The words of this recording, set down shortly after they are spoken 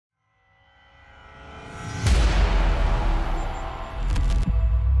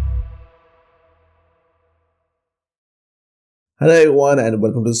Hello everyone and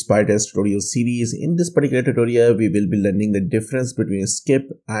welcome to Pytest tutorial series. In this particular tutorial, we will be learning the difference between skip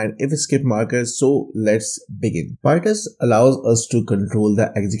and IfSkip markers. So let's begin. Pytest allows us to control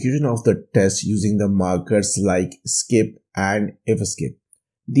the execution of the test using the markers like skip and IfSkip.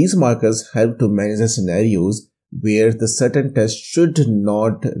 These markers help to manage the scenarios where the certain test should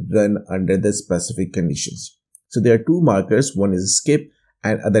not run under the specific conditions. So there are two markers, one is skip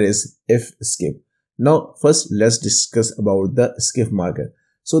and other is IfSkip. Now first let's discuss about the skip marker.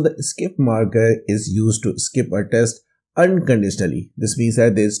 So the skip marker is used to skip a test unconditionally. This means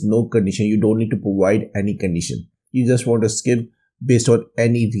that there is no condition. You don't need to provide any condition. You just want to skip based on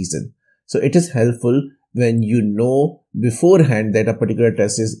any reason. So it is helpful when you know beforehand that a particular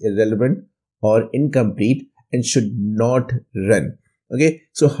test is irrelevant or incomplete and should not run. Okay,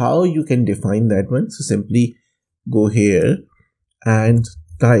 so how you can define that one? So simply go here and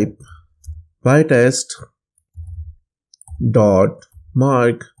type Pytest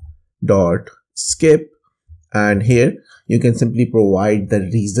mark skip, and here you can simply provide the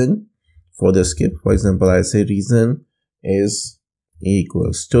reason for the skip. For example, I say reason is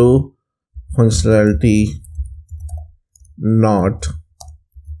equals to functionality not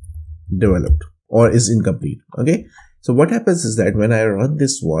developed or is incomplete. Okay, so what happens is that when I run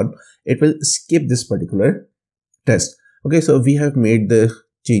this one, it will skip this particular test. Okay, so we have made the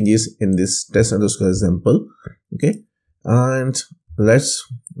changes in this test underscore example. Okay, and let's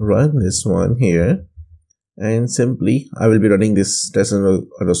run this one here, and simply I will be running this test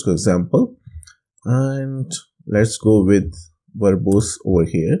underscore example, and let's go with verbose over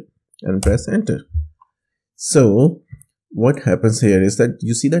here and press enter. So what happens here is that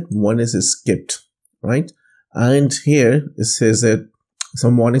you see that one is skipped, right? And here it says that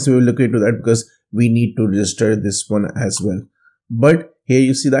some warnings we will look into that because we need to register this one as well. But here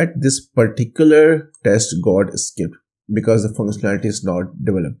you see that this particular test got skipped because the functionality is not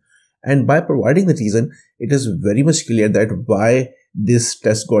developed. And by providing the reason, it is very much clear that why this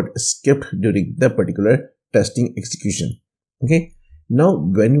test got skipped during the particular testing execution. Okay. Now,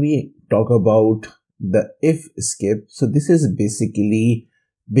 when we talk about the if skip, so this is basically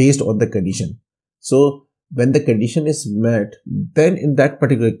based on the condition. So when the condition is met, then in that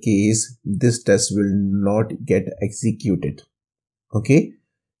particular case, this test will not get executed. Okay,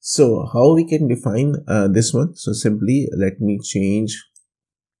 so how we can define this one? So simply let me change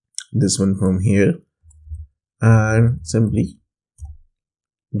this one from here and simply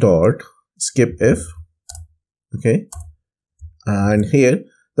dot skip if. Okay, and here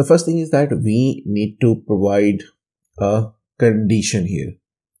the first thing is that we need to provide a condition here.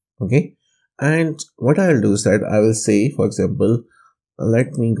 Okay, and what I'll do is that I will say, for example,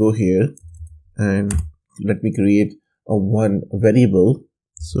 let me go here and let me create a one variable.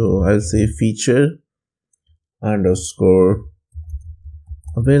 So I'll say feature underscore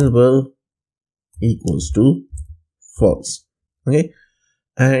available equals to false. Okay,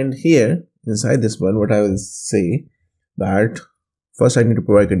 and here inside this one, what I will say that first I need to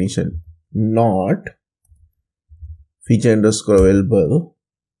provide condition not feature underscore available.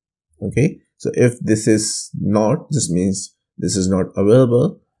 Okay, so if this is not, this means this is not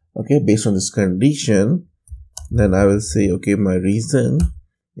available. Okay, based on this condition, then I will say, okay, my reason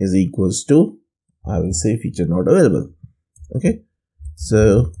is equals to, I will say feature not available. Okay,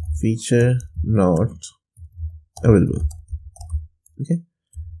 so feature not available. Okay,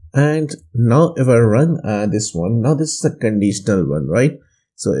 and now if I run this one, now this is a conditional one, right?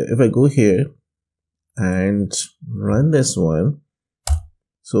 So if I go here and run this one,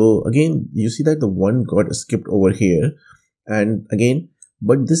 so again you see that the one got skipped over here, and again,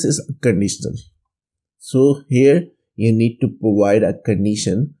 but this is conditional. So here you need to provide a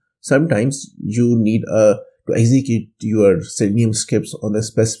condition. Sometimes you need to execute your Selenium scripts on the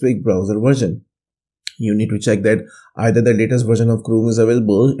specific browser version. You need to check that either the latest version of Chrome is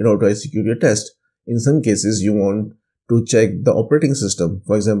available in order to execute your test. In some cases, you want to check the operating system.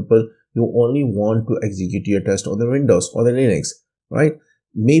 For example, you only want to execute your test on the Windows or the Linux, right?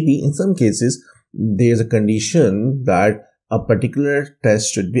 Maybe in some cases, there is a condition that a particular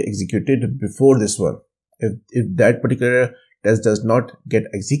test should be executed before this one. If that particular test does not get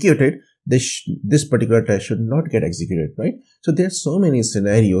executed, this particular test should not get executed, right? So there are so many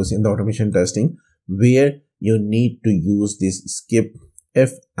scenarios in the automation testing where you need to use this skip,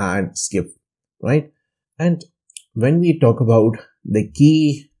 if and skip, right? And when we talk about the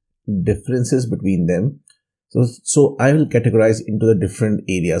key differences between them, so I will categorize into the different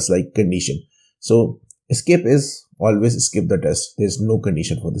areas like condition. So skip is always skip the test. There's no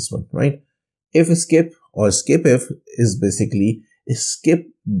condition for this one, right? IfSkip or skipif is basically skip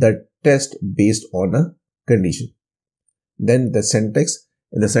the test based on a condition. Then the syntax.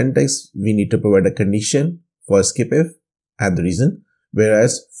 In the syntax, we need to provide a condition for skip if and the reason.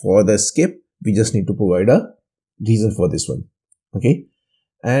 Whereas for the skip, we just need to provide a reason for this one. Okay.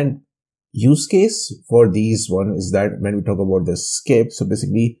 And use case for these one is that when we talk about the skip, so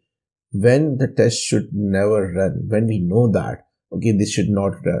basically when the test should never run, when we know that, okay, this should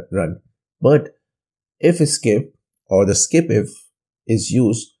not run. But if a skip or the skip if is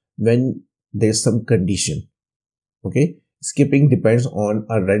used when there's some condition. Okay. Skipping depends on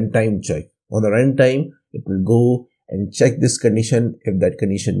a runtime check. On the runtime, it will go and check this condition. If that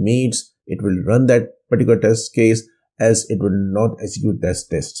condition meets, it will run that particular test case, else it will not execute that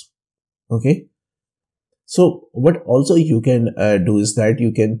test. Okay. So what also you can do is that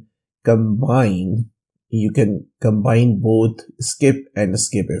you can combine both skip and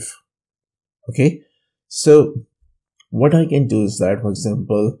skip if. Okay. So what I can do is that, for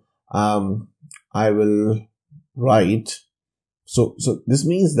example, I will write. So this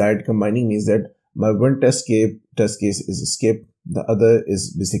means that combining means that my one test case is a skip. The other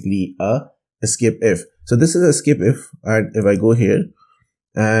is basically a skip if. So this is a skip if, and if I go here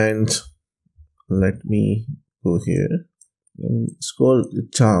and let me go here and scroll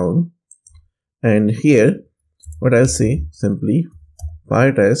down, and here what I'll say simply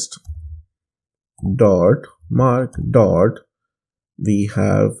pytest dot mark dot we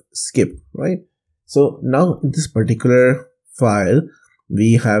have skip, right? So now in this particular file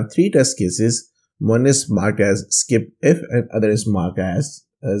we have three test cases. One is marked as skip if and other is marked as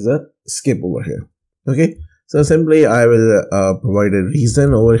a skip over here. Okay, so simply I will provide a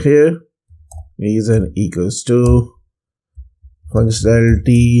reason over here. Reason equals to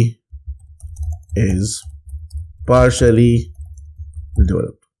functionality is partially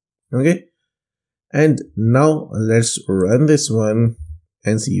developed. Okay, and now let's run this one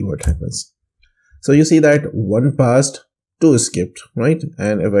and see what happens. So you see that one passed, two skipped, right?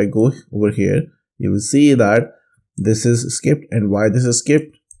 And if I go over here, you will see that this is skipped, and why this is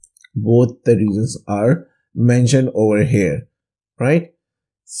skipped, both the reasons are mentioned over here, right?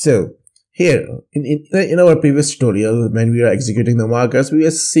 So here in our previous tutorial, when we are executing the markers, we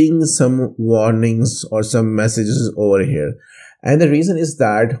are seeing some warnings or some messages over here, and the reason is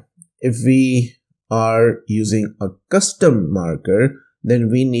that if we are using a custom marker, then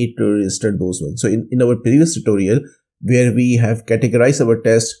we need to register those ones. So in our previous tutorial, where we have categorized our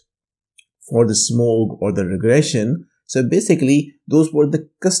test for the smoke or the regression, so basically those were the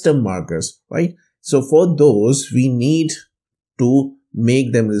custom markers, right? So for those we need to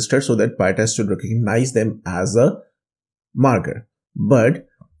make them registered so that Pytest should recognize them as a marker. But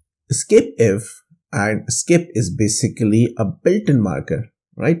skip if and skip is basically a built-in marker,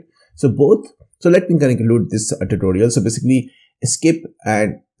 right? So let me conclude this tutorial. So basically skip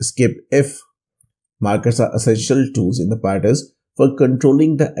and skip if markers are essential tools in the Pytest for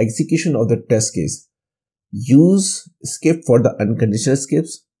controlling the execution of the test case. Use skip for the unconditional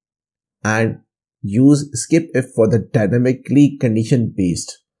skips and use skip if for the dynamically condition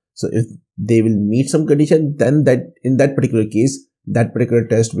based. So if they will meet some condition, then that in that particular case, that particular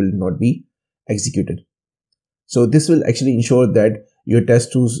test will not be executed. So this will actually ensure that your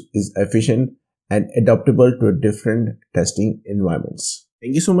test tools is efficient and adaptable to different testing environments.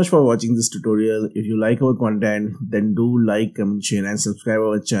 Thank you so much for watching this tutorial. If you like our content, then do like, comment, share and subscribe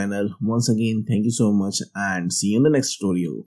our channel. Once again, thank you so much and see you in the next tutorial.